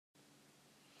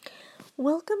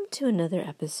Welcome to another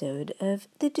episode of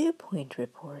the Dew Point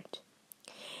Report.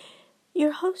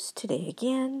 Your host today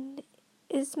again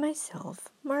is myself,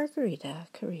 Margarita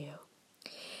Carrillo.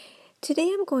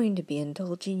 Today I'm going to be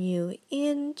indulging you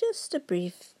in just a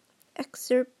brief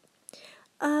excerpt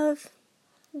of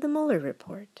the Mueller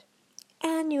Report.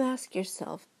 And you ask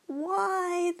yourself,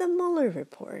 why the Mueller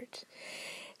Report?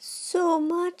 So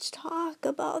much talk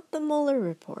about the Mueller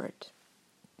Report.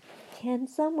 Can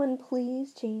someone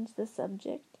please change the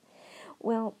subject?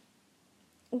 Well,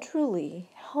 truly,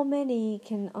 how many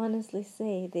can honestly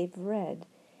say they've read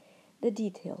the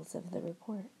details of the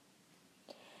report?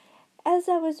 As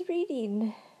I was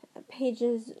reading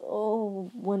pages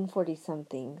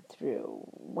 140-something through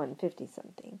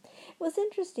 150-something, it was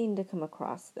interesting to come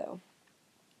across, though,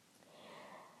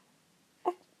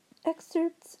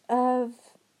 excerpts of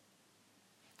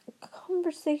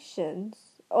conversations.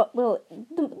 The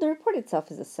report itself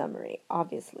is a summary,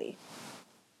 obviously,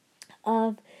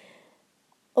 of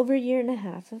over a year and a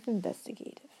half of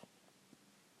investigative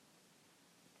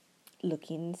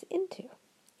lookings into.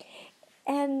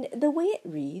 And the way it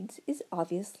reads is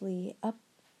obviously a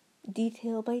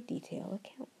detail by detail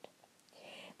account.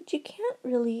 But you can't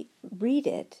really read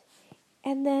it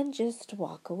and then just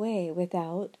walk away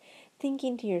without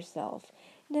thinking to yourself,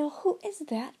 now who is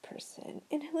that person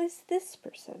and who is this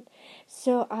person?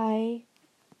 So I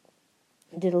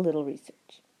did a little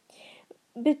research.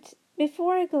 But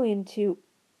before I go into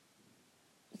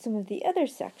some of the other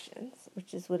sections,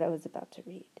 which is what I was about to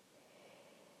read,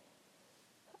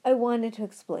 I wanted to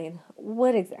explain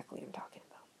what exactly I'm talking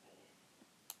about.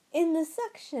 In the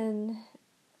section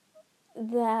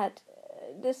that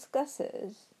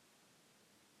discusses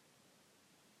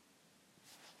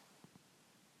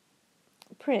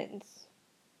Prince,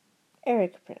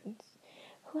 Erik Prince,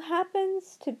 who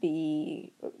happens to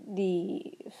be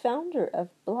the founder of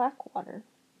Blackwater,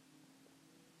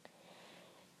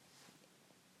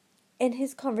 and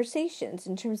his conversations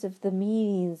in terms of the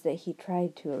meetings that he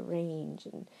tried to arrange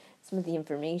and some of the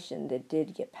information that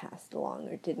did get passed along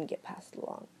or didn't get passed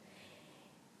along.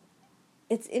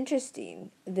 It's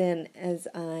interesting then as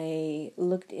I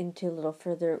looked into a little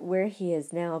further where he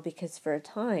is now, because for a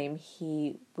time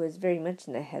he was very much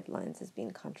in the headlines as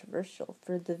being controversial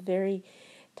for the very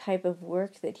type of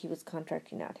work that he was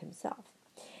contracting out himself.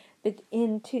 But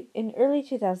in early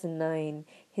 2009,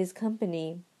 his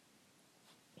company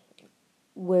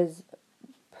was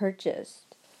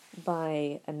purchased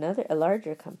by a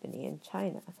larger company in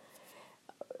China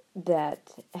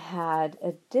that had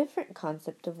a different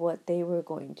concept of what they were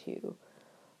going to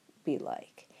be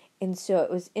like. And so it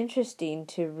was interesting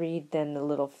to read then a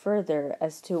little further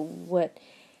as to what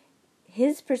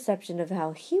his perception of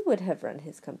how he would have run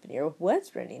his company or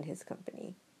was running his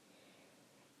company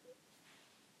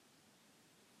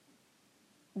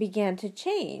began to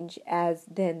change as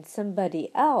then somebody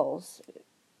else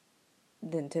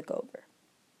then took over.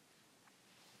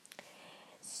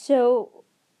 So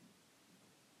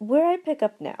where I pick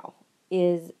up now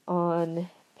is on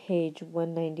page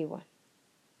 191.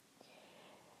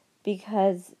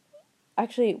 Because,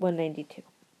 actually 192.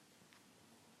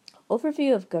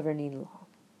 Overview of governing law.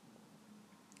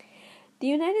 The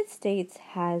United States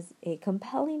has a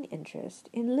compelling interest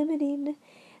in limiting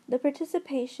the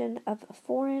participation of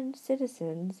foreign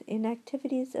citizens in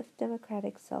activities of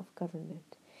democratic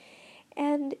self-government,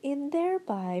 and in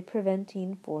thereby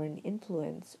preventing foreign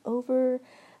influence over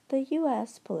the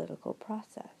U.S. political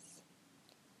process.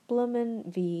 Blumen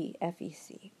v.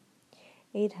 FEC,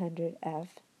 800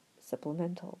 F.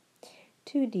 Supplemental,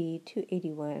 2D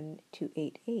 281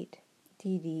 288,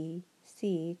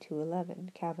 DD-C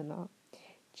 211, Kavanaugh,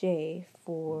 J.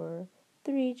 4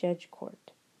 3 Judge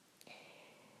Court.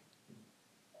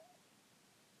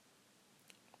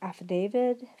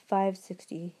 Affidavit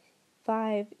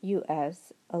 565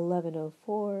 U.S.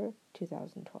 1104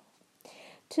 2012.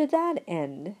 To that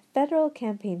end, federal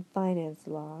campaign finance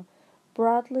law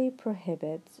broadly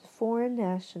prohibits foreign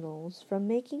nationals from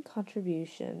making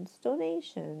contributions,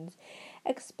 donations,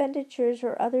 expenditures,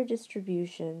 or other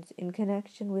distributions in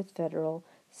connection with federal,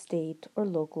 state, or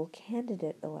local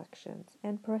candidate elections,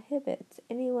 and prohibits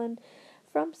anyone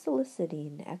from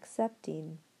soliciting,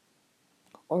 accepting,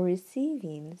 or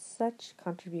receiving such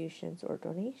contributions or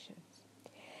donations.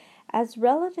 As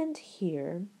relevant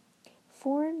here,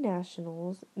 foreign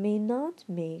nationals may not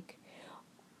make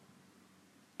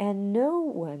and no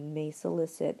one may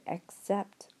solicit,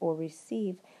 accept, or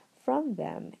receive from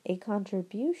them a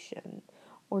contribution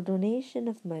or donation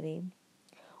of money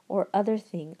or other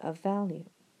thing of value,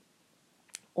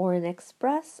 or an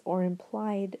express or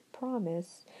implied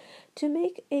promise to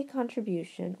make a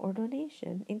contribution or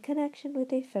donation in connection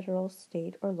with a federal,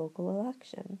 state, or local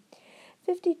election.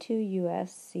 52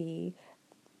 U.S.C.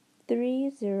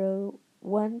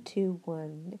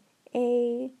 30121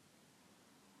 A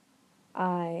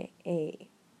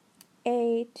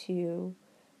A2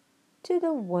 to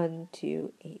the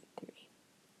 1283.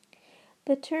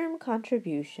 The term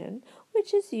contribution,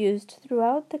 which is used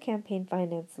throughout the campaign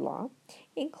finance law,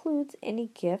 includes any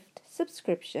gift,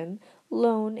 subscription,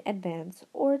 loan, advance,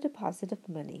 or deposit of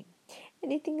money,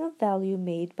 anything of value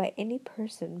made by any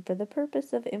person for the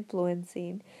purpose of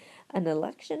influencing an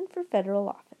election for federal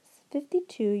office.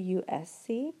 52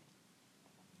 U.S.C.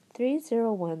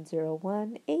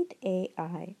 30101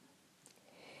 8AI.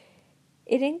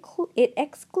 It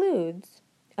excludes,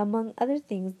 among other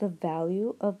things, the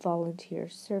value of volunteer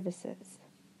services.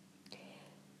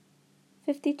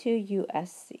 52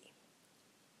 U.S.C.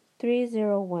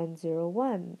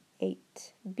 30101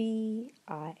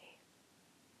 8BI.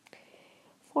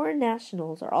 Foreign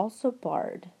nationals are also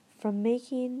barred from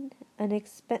making an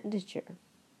expenditure,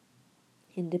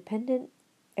 independent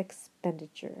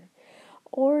expenditure,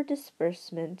 or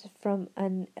disbursement from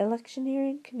an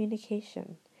electioneering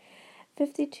communication.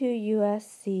 52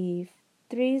 U.S.C.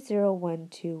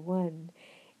 30121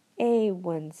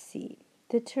 A1C.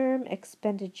 The term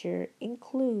expenditure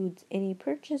includes any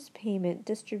purchase, payment,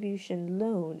 distribution,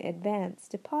 loan, advance,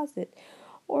 deposit,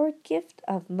 or gift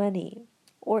of money,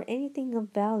 or anything of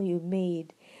value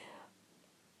made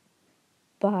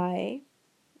by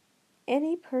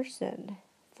any person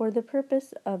for the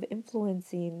purpose of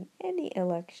influencing any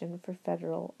election for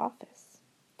federal office.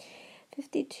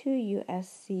 52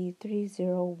 U.S.C.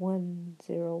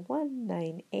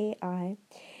 30101 AI.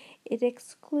 It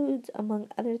excludes,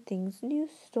 among other things,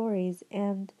 news stories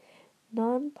and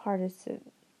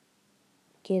nonpartisan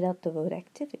get out the vote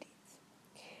activities.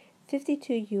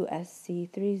 52 U.S.C.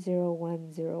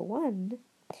 30101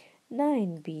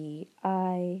 9B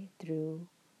I through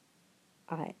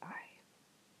II.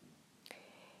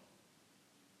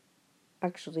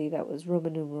 Actually, that was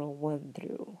Roman numeral 1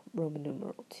 through Roman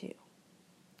numeral 2.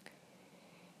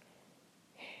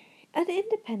 An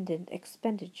independent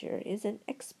expenditure is an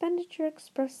expenditure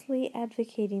expressly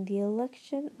advocating the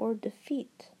election or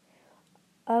defeat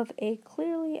of a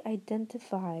clearly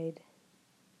identified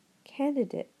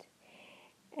candidate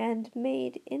and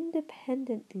made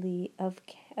independently of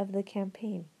the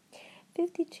campaign.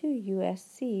 52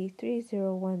 U.S.C.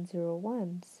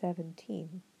 30101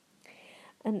 17.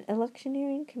 An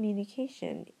electioneering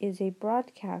communication is a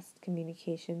broadcast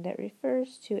communication that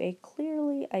refers to a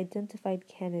clearly identified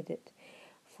candidate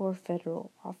for federal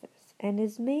office and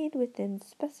is made within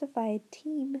specified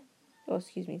time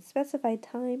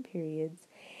periods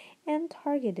and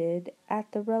targeted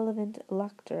at the relevant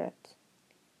electorate.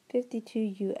 52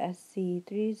 U.S.C.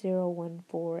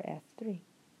 3014 F3.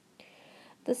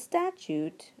 The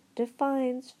statute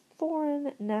defines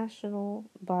foreign national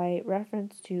by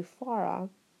reference to FARA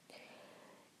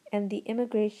and the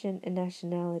Immigration and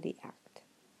Nationality Act,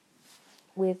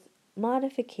 with minor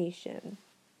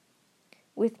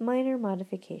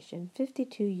modification.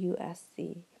 52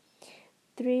 U.S.C.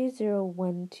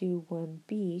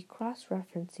 30121B,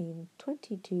 cross-referencing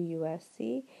 22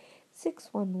 U.S.C.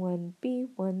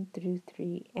 611B1 through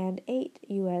 3 and 8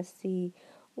 U.S.C.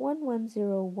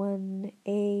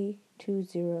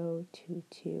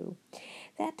 1101A2022.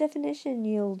 That definition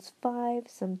yields 5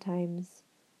 sometimes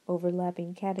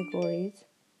overlapping categories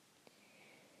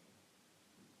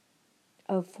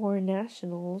of foreign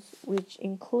nationals, which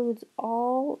includes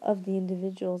all of the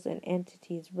individuals and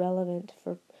entities relevant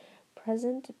for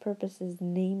present purposes,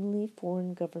 namely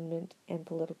foreign government and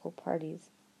political parties.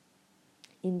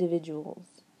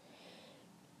 Individuals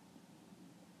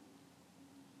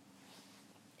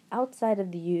outside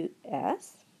of the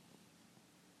U.S.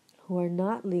 who are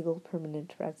not legal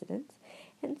permanent residents,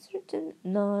 and certain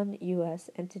non-U.S.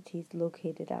 entities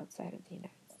located outside of the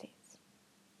United States.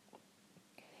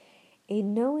 A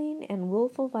knowing and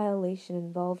willful violation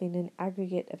involving an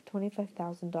aggregate of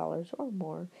 $25,000 or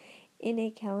more in a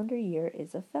calendar year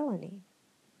is a felony.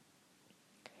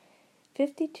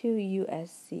 52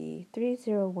 U.S.C.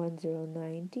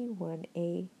 30109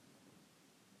 D1A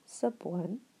sub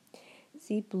 1.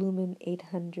 See Blumen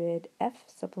 800 F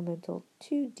supplemental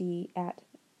 2D at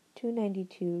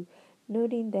 292,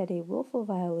 noting that a willful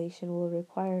violation will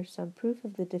require some proof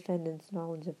of the defendant's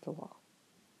knowledge of the law.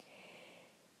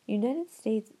 United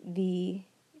States v.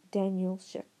 Daniel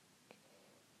Schick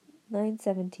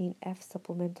 917 F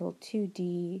supplemental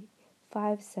 2D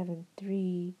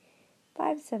 573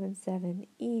 577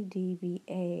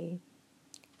 EDBA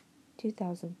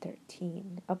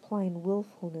 2013, applying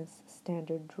willfulness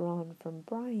standard drawn from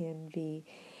Bryan v.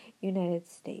 United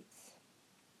States,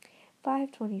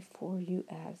 524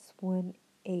 U.S.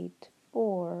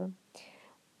 184,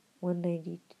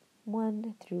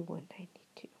 191 through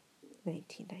 192,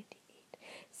 1998.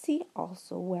 See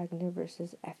also Wagner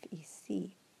versus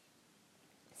FEC,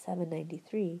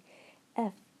 793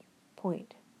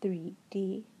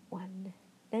 F.3D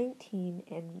 119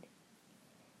 and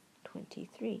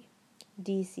 23.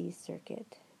 D.C.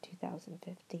 Circuit,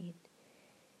 2015.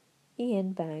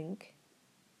 Ian Bank,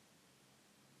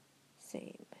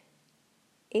 same.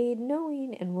 A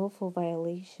knowing and willful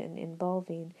violation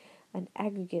involving an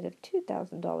aggregate of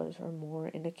 $2,000 or more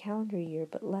in a calendar year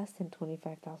but less than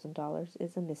 $25,000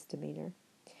 is a misdemeanor.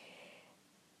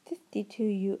 52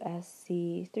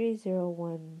 U.S.C.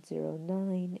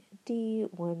 30109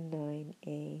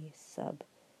 D19A sub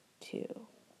 2.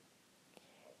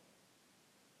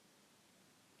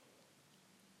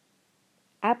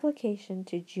 Application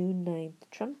to June 9th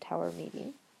Trump Tower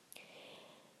meeting.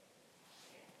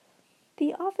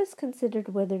 The office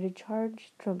considered whether to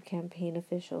charge Trump campaign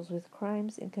officials with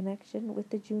crimes in connection with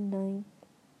the June 9th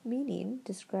meeting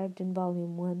described in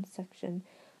Volume 1, Section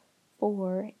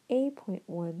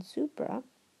 4A.1 Supra.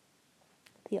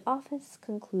 The office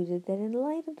concluded that in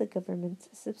light of the government's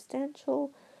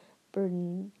substantial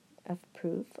burden of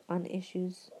proof on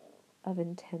issues of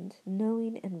intent,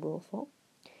 knowing and willful,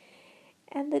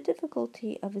 and the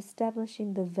difficulty of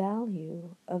establishing the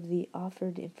value of the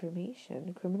offered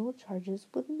information, criminal charges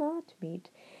would not meet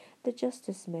the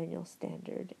Justice Manual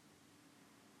standard,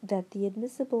 that the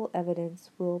admissible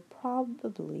evidence will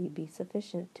probably be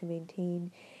sufficient to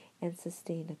maintain and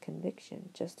sustain a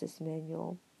conviction. Justice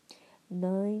Manual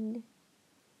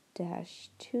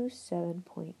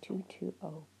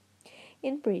 9-27.220.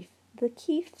 In brief, the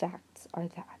key facts are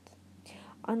that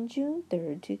on June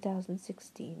 3,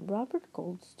 2016, Robert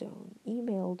Goldstone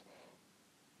emailed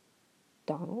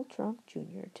Donald Trump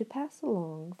Jr. to pass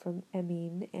along from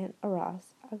Emin and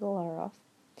Aras Agalarov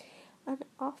an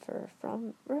offer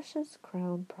from Russia's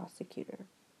Crown Prosecutor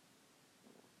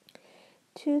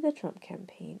to the Trump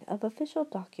campaign of official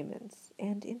documents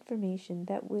and information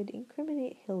that would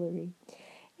incriminate Hillary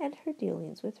and her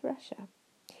dealings with Russia,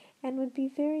 and would be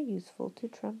very useful to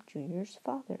Trump Jr.'s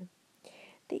father.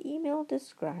 The email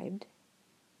described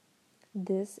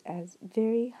this as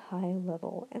very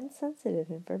high-level and sensitive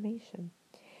information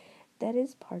that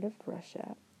is part of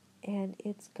Russia and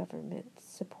its government's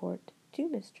support to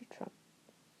Mr. Trump,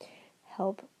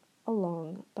 help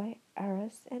along by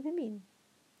Aras and Emin.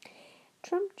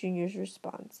 Trump Jr.'s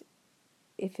response,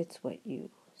 "If it's what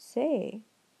you say,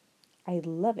 I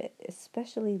love it,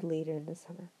 especially later in the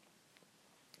summer."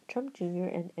 Trump Jr.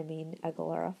 and Emin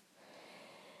Agalarov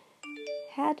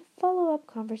had follow-up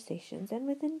conversations and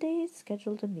within days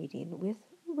scheduled a meeting with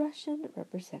Russian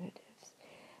representatives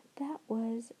that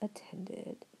was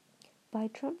attended by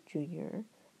Trump Jr.,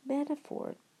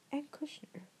 Manafort, and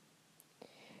Kushner.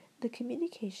 The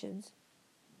communications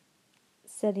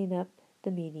setting up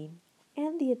the meeting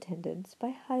and the attendance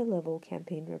by high-level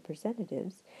campaign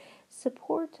representatives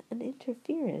support an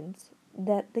interference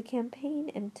that the campaign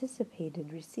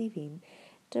anticipated receiving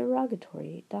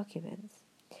derogatory documents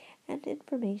and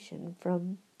information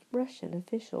from Russian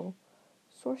official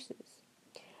sources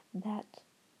that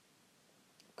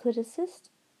could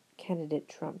assist candidate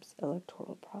Trump's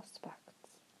electoral prospects.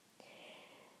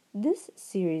 This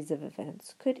series of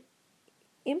events could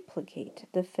implicate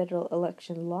the federal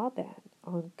election law ban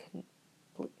on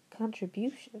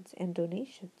contributions and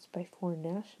donations by foreign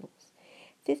nationals,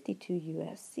 52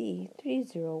 U.S.C.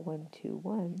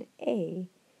 30121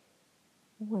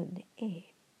 A1A.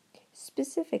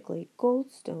 Specifically,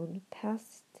 Goldstone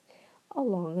passed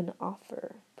along an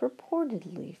offer,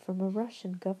 purportedly from a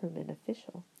Russian government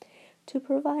official, to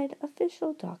provide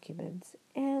official documents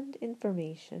and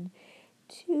information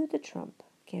to the Trump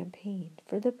campaign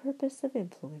for the purpose of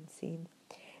influencing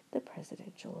the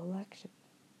presidential election.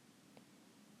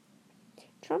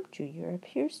 Trump Jr.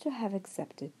 appears to have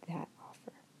accepted that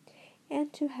offer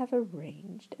and to have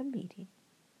arranged a meeting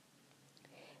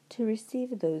to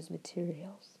receive those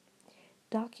materials.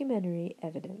 Documentary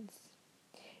evidence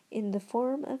in the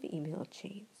form of email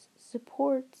chains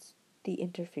supports the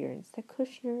interference that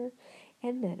Kushner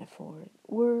and Manafort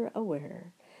were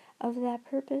aware of that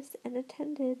purpose and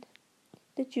attended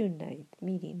the June 9th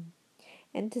meeting,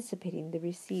 anticipating the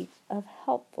receipt of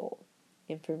helpful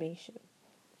information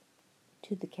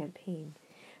to the campaign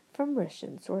from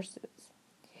Russian sources.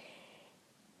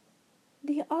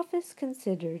 The office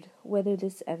considered whether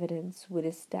this evidence would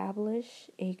establish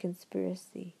a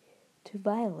conspiracy to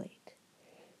violate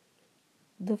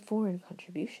the foreign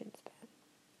contributions ban,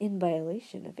 in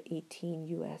violation of 18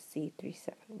 U.S.C.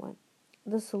 371,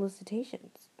 the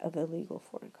solicitations of illegal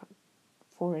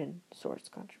foreign source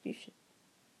contribution,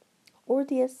 or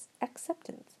the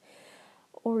acceptance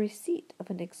or receipt of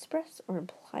an express or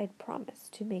implied promise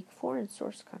to make foreign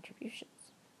source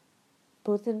contributions,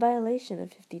 both in violation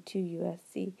of 52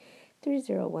 U.S.C.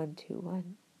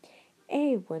 30121,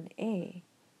 A1A,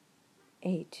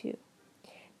 A2.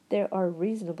 There are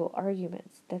reasonable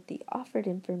arguments that the offered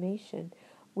information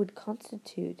would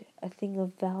constitute a thing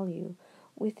of value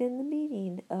within the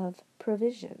meaning of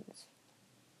provisions.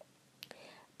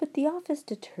 But the office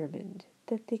determined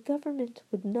that the government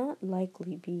would not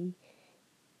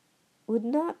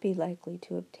be likely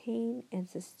to obtain and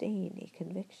sustain a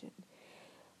conviction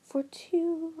for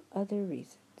two other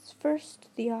reasons. First,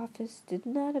 the office did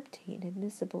not obtain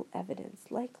admissible evidence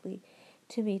likely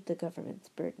to meet the government's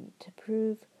burden to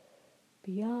prove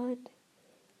beyond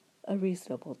a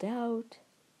reasonable doubt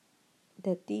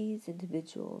that these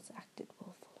individuals acted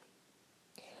willfully,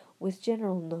 with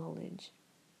general knowledge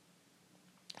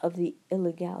of the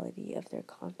illegality of their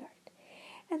conduct.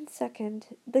 And second,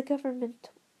 the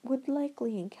government would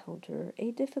likely encounter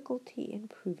a difficulty in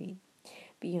proving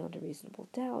beyond a reasonable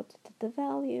doubt that the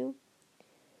value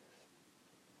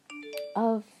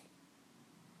of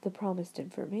the promised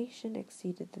information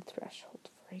exceeded the threshold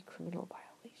for a criminal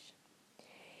violation.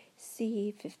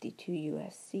 See 52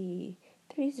 U.S.C.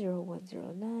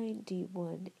 30109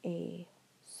 D1A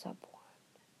sub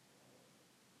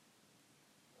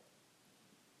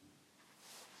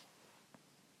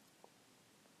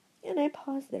 1. And I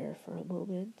pause there for a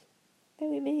moment, that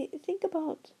we may think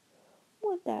about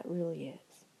what that really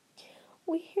is.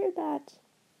 We hear that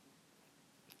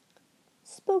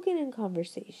spoken in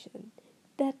conversation,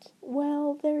 that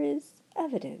while there is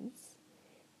evidence,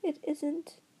 it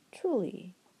isn't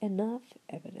truly enough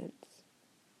evidence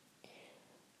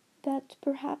that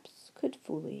perhaps could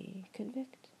fully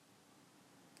convict.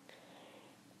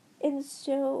 And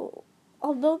so,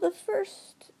 although the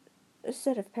first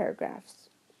set of paragraphs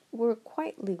were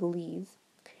quite legalese,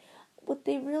 what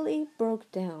they really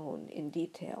broke down in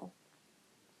detail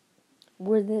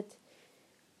were that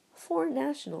foreign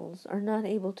nationals are not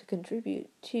able to contribute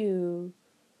to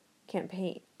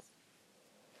campaigns.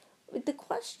 But the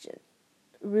question,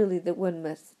 really, that one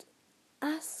must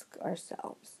ask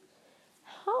ourselves,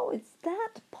 how is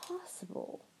that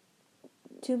possible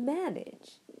to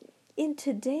manage in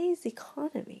today's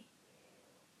economy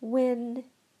when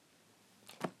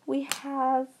we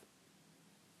have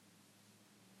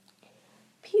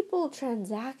people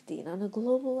transacting on a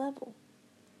global level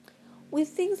with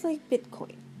things like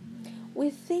Bitcoin,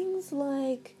 with things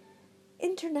like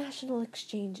international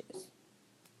exchanges,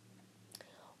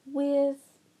 with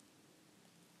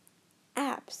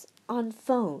apps on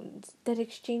phones that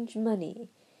exchange money?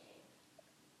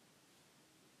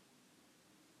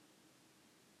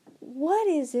 What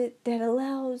is it that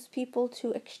allows people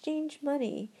to exchange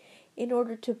money in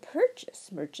order to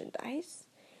purchase merchandise,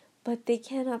 but they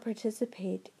cannot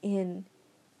participate in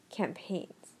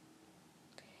campaigns?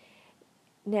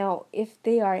 Now, if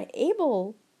they are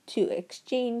able to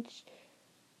exchange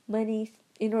money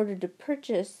in order to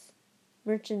purchase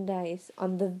merchandise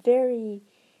on the very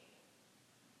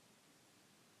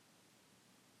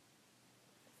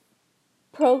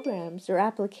programs or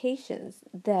applications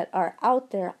that are out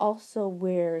there also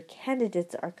where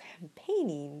candidates are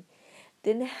campaigning,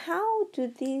 then how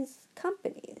do these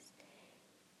companies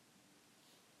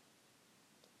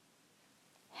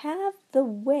have the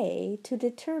way to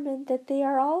determine that they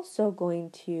are also going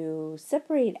to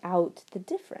separate out the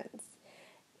difference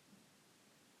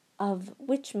of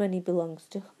which money belongs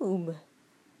to whom?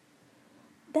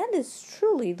 That is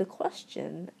truly the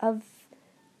question of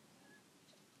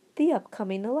the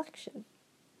upcoming election.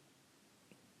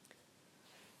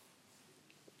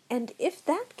 And if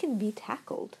that can be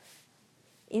tackled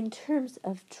in terms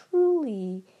of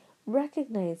truly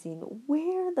recognizing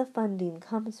where the funding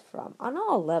comes from on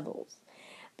all levels,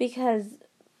 because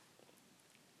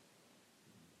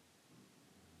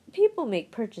people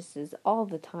make purchases all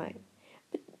the time,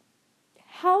 but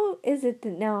how is it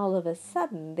that now all of a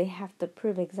sudden they have to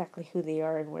prove exactly who they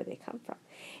are and where they come from?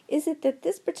 Is it that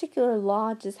this particular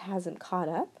law just hasn't caught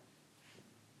up?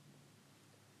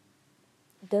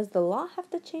 Does the law have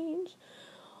to change?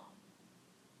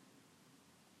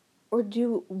 Or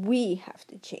do we have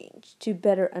to change to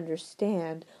better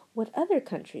understand what other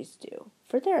countries do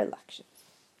for their elections?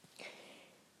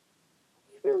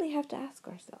 We really have to ask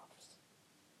ourselves,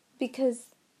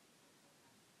 because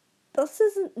this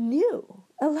isn't new.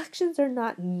 Elections are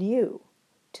not new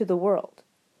to the world.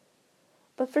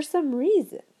 But for some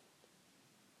reason,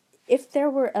 if there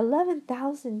were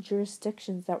 11,000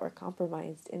 jurisdictions that were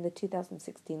compromised in the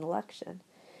 2016 election,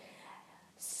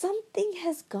 something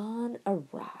has gone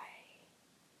awry.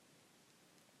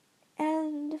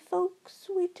 And folks,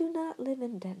 we do not live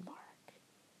in Denmark.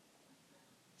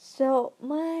 So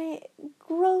my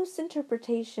gross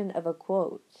interpretation of a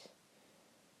quote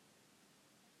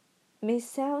may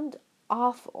sound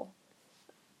awful,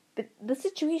 but the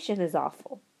situation is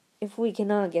awful if we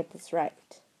cannot get this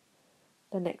right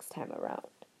the next time around.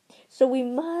 So we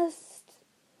must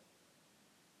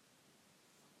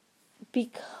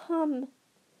become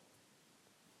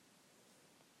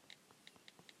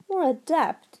more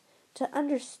adept to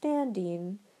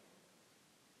understanding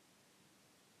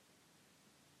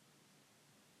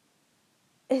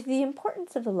the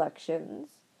importance of elections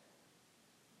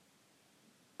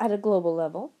at a global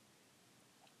level,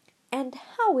 and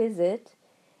how is it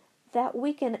that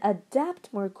we can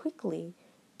adapt more quickly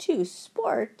to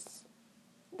sports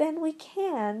than we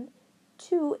can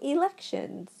to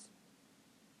elections?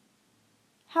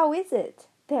 How is it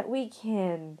that we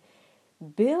can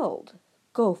build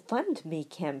GoFundMe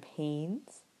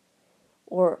campaigns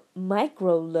or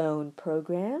microloan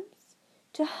programs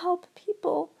to help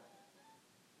people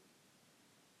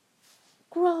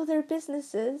grow their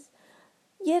businesses,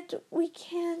 yet we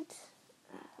can't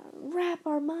wrap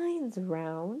our minds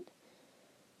around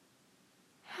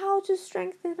how to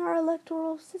strengthen our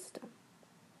electoral system?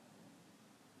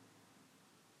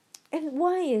 And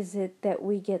why is it that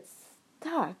we get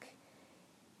stuck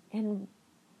and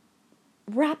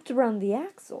wrapped around the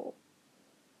axle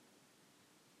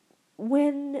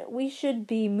when we should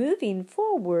be moving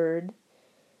forward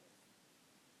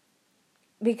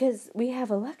because we have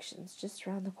elections just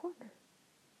around the corner?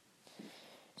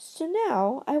 So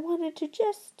now I wanted to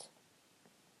just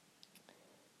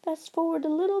fast forward a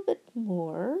little bit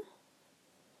more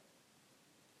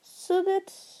so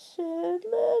that a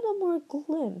little more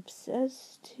glimpse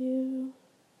as to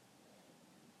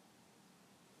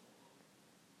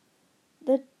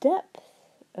the depth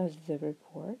of the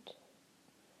report.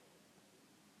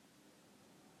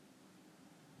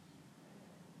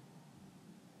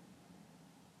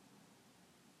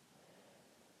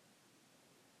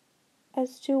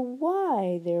 As to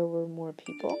why there were more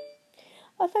people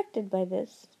affected by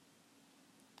this.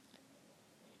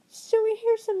 So we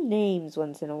hear some names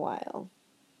once in a while.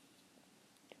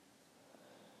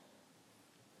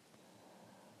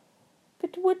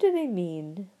 But what do they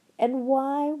mean? And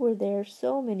why were there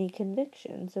so many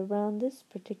convictions around this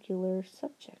particular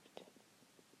subject?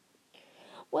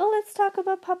 Well, let's talk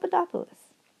about Papadopoulos.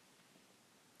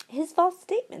 His false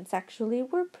statements actually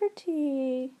were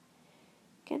pretty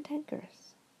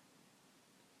cantankerous.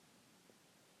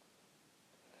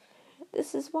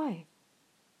 This is why.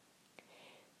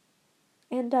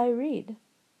 And I read.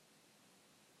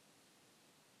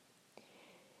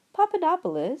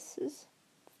 Papadopoulos'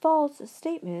 false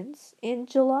statements in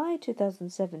July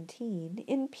 2017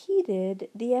 impeded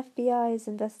the FBI's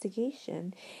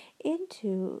investigation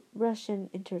into Russian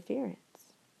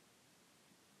interference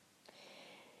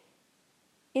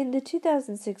in the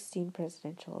 2016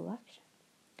 presidential election.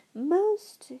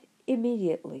 Most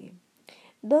immediately,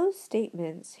 those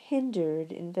statements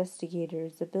hindered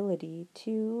investigators' ability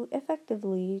to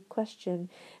effectively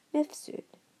question Mifsud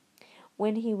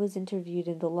when he was interviewed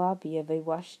in the lobby of a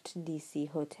Washington, D.C.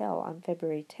 hotel on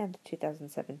February 10,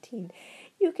 2017.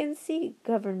 You can see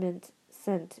government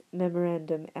sent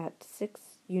memorandum at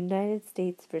 6 United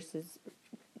States versus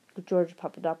George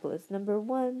Papadopoulos, number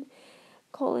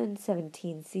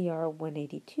 1:17 CR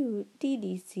 182,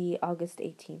 DDC, August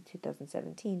 18,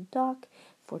 2017, Doc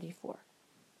 44.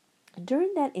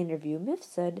 During that interview,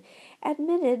 Mifsud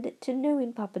admitted to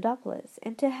knowing Papadopoulos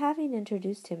and to having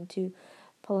introduced him to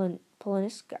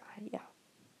Polonskaya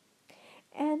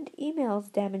and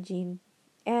emails damaging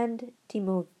and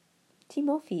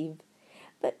Timofeev,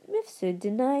 but Mifsud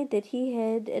denied that he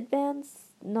had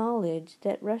advanced knowledge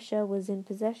that Russia was in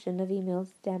possession of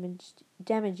emails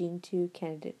damaging to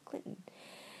candidate Clinton,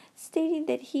 stating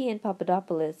that he and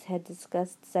Papadopoulos had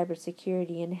discussed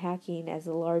cybersecurity and hacking as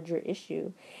a larger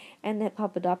issue, and that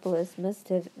Papadopoulos must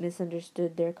have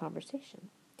misunderstood their conversation.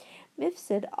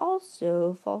 Mifsud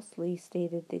also falsely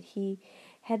stated that he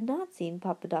had not seen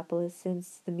Papadopoulos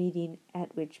since the meeting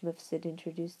at which Mifsud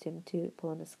introduced him to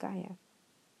Polonskaya,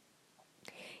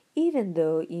 even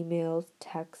though emails,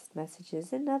 text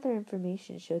messages, and other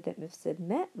information showed that Mifsud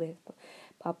met with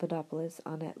Papadopoulos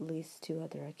on at least 2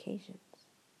 other occasions.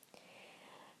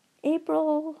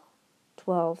 April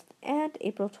 12th and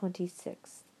April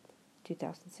 26th,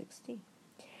 2016.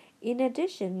 In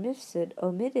addition, Mifsud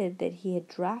omitted that he had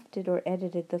drafted or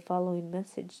edited the following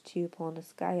message to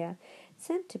Polonskaya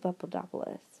sent to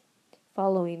Papadopoulos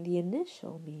following the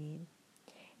initial meeting,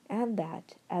 and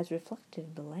that, as reflected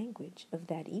in the language of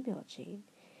that email chain,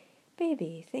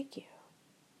 "Baby, thank you."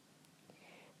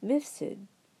 Mifsud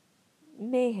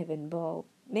may have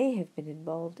been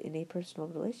involved in a personal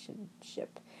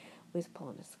relationship with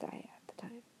Polonskaya at the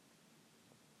time.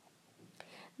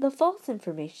 The false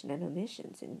information and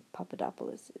omissions in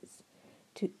Papadopoulos'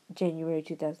 January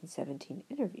 2017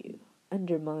 interview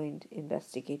undermined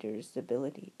investigators'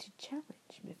 ability to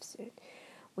challenge Mifsud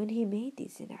when he made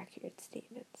these inaccurate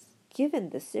statements, given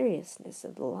the seriousness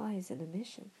of the lies and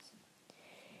omissions,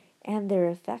 and their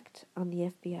effect on the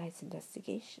FBI's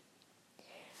investigation.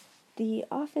 The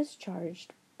office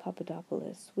charged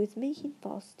Papadopoulos with making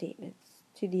false statements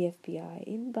to the FBI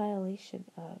in violation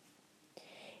of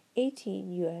 18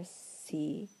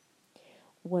 U.S.C.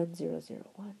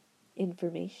 1001,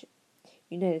 Information,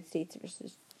 United States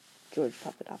versus George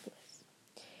Papadopoulos,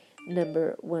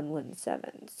 number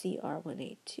 117, CR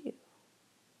 182,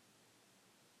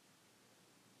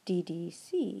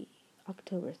 DDC,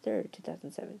 October 3rd,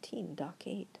 2017, Doc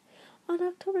 8. On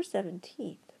October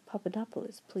 17th,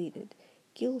 Papadopoulos pleaded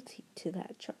guilty to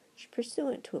that charge,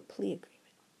 pursuant to a plea agreement.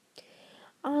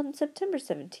 On September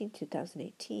 17,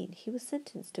 2018, he was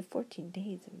sentenced to 14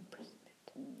 days of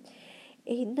imprisonment,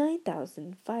 a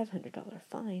 $9,500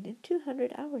 fine, and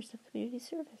 200 hours of community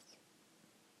service.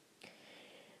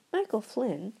 Michael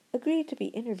Flynn agreed to be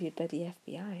interviewed by the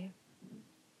FBI.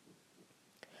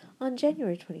 On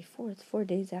January 24th, 4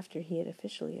 days after he had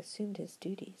officially assumed his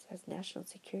duties as National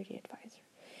Security Advisor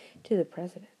to the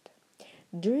President.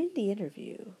 During the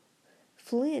interview,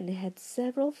 Flynn had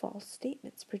several false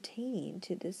statements pertaining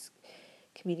to his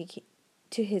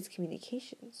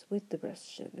communications with the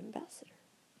Russian ambassador.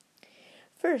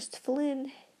 First,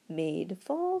 Flynn made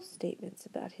false statements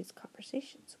about his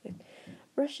conversations with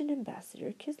Russian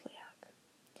Ambassador Kislyak.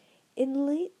 In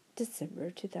late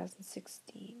December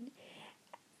 2016,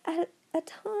 at a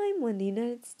time when the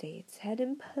United States had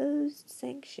imposed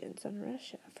sanctions on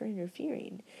Russia for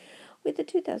interfering with the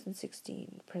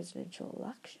 2016 presidential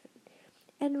election,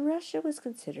 and Russia was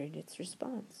considering its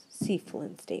response. See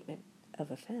Flynn's statement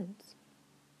of offense.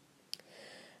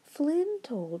 Flynn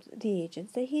told the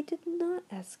agents that he did not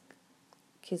ask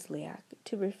Kislyak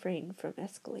to refrain from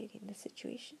escalating the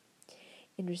situation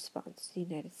in response to the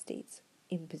United States'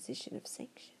 imposition of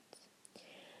sanctions.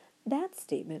 That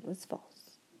statement was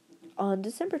false. On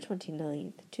December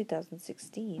 29,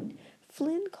 2016,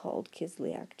 Flynn called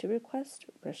Kislyak to request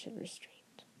Russian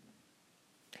restraint.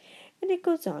 And it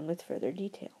goes on with further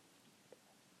detail.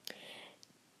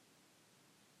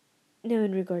 Now,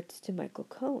 in regards to Michael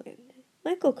Cohen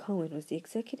was the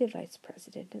executive vice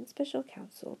president and special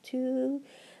counsel to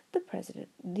the president,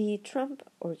 the Trump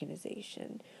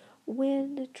Organization,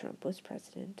 when Trump was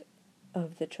president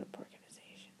of the Trump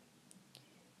Organization.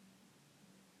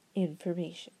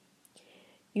 Information.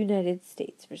 United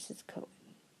States versus Cohen.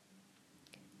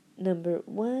 Number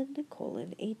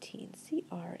 1:18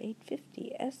 CR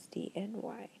 850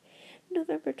 SDNY,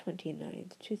 November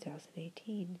 29th,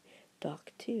 2018,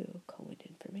 Doc 2, Cohen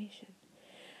Information.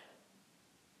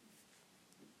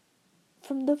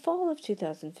 From the fall of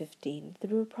 2015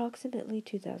 through approximately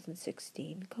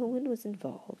 2016, Cohen was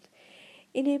involved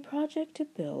in a project to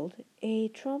build a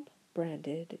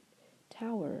Trump-branded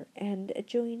tower and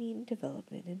adjoining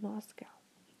development in Moscow.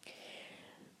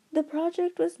 The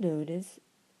project was known as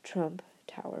Trump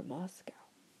Tower Moscow.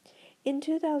 In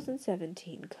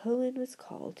 2017, Cohen was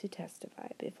called to testify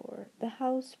before the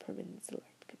House Permanent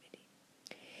Select Committee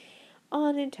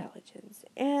on Intelligence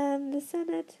and the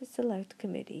Senate Select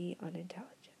Committee on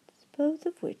Intelligence, both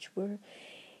of which were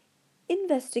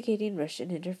investigating Russian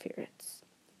interference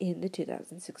in the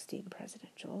 2016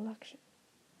 presidential election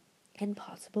and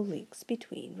possible links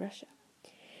between Russia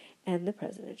and the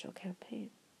presidential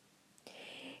campaign.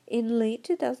 In late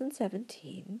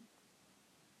 2017,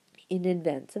 in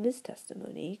advance of his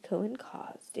testimony, Cohen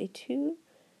caused a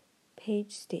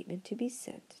 2-page statement to be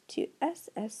sent to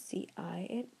SSCI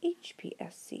and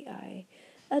HPSCI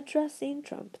addressing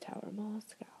Trump Tower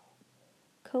Moscow.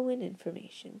 Cohen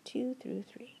Information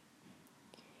 2-3.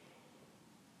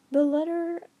 The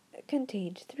letter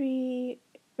contained 3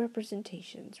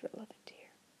 representations relevant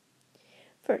here.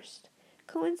 First,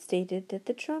 Cohen stated that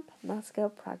the Trump-Moscow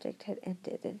project had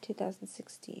ended in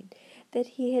 2016, that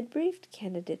he had briefed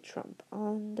candidate Trump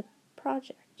on the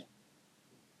project.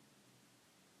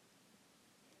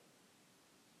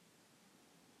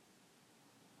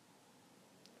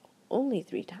 Only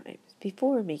 3 times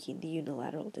before making the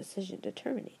unilateral decision to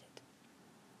terminate it.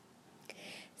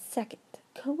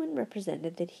 Cohen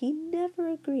represented that he never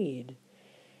agreed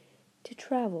to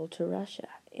travel to Russia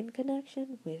in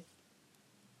connection with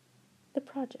the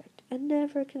project and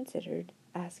never considered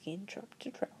asking Trump to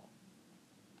travel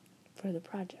for the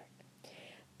project.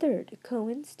 Third,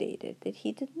 Cohen stated that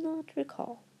he did not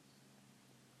recall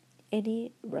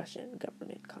any Russian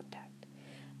government contact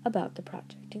about the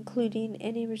project, including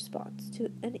any response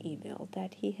to an email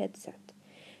that he had sent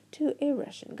to a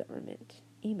Russian government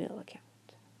email account.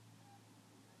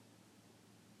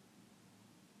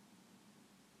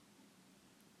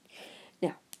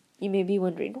 Now, you may be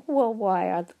wondering, well,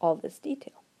 why all this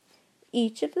detail?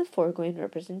 Each of the foregoing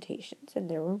representations, and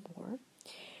there were more,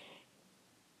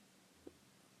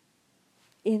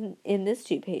 in this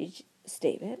 2-page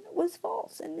statement was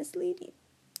false and misleading.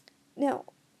 Now,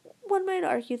 one might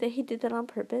argue that he did that on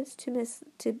purpose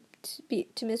to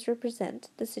misrepresent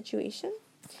the situation,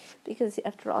 because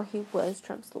after all, he was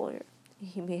Trump's lawyer.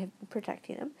 He may have been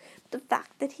protecting him. But the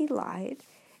fact that he lied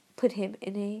put him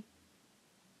in a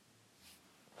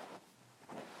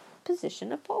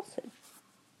position of falsehood.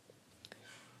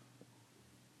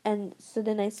 And so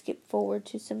then I skip forward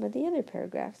to some of the other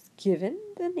paragraphs. Given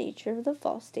the nature of the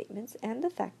false statements and the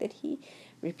fact that he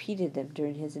repeated them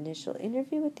during his initial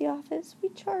interview with the office, we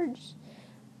charge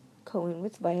Cohen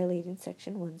with violating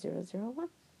Section 1001.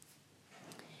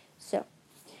 So,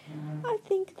 I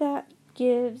think that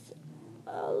gives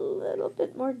a little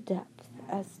bit more depth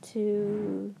as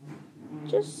to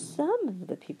just some of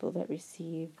the people that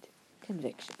received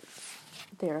convictions.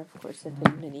 There, of course, have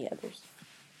been many others.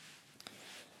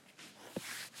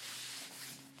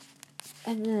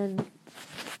 And then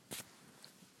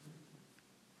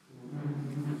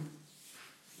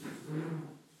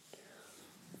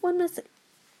one must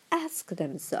ask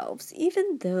themselves,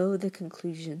 even though the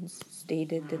conclusions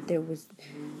stated that there was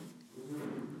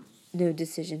no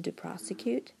decision to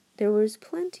prosecute, there was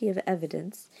plenty of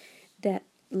evidence that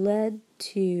led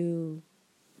to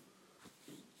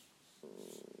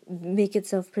make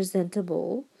itself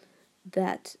presentable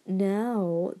that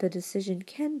now the decision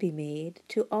can be made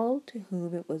to all to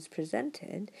whom it was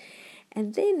presented,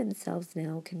 and they themselves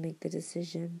now can make the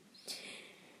decision.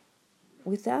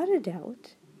 Without a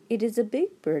doubt, it is a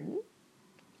big burden,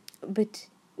 but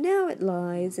now it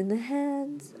lies in the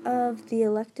hands of the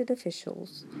elected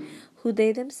officials, who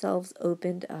they themselves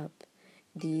opened up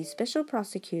the special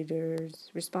prosecutor's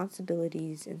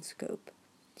responsibilities and scope.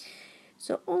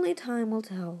 So only time will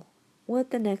tell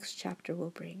what the next chapter will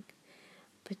bring.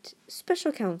 But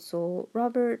Special Counsel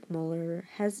Robert Mueller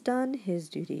has done his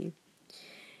duty,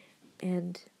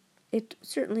 and it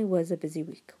certainly was a busy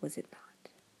week, was it not?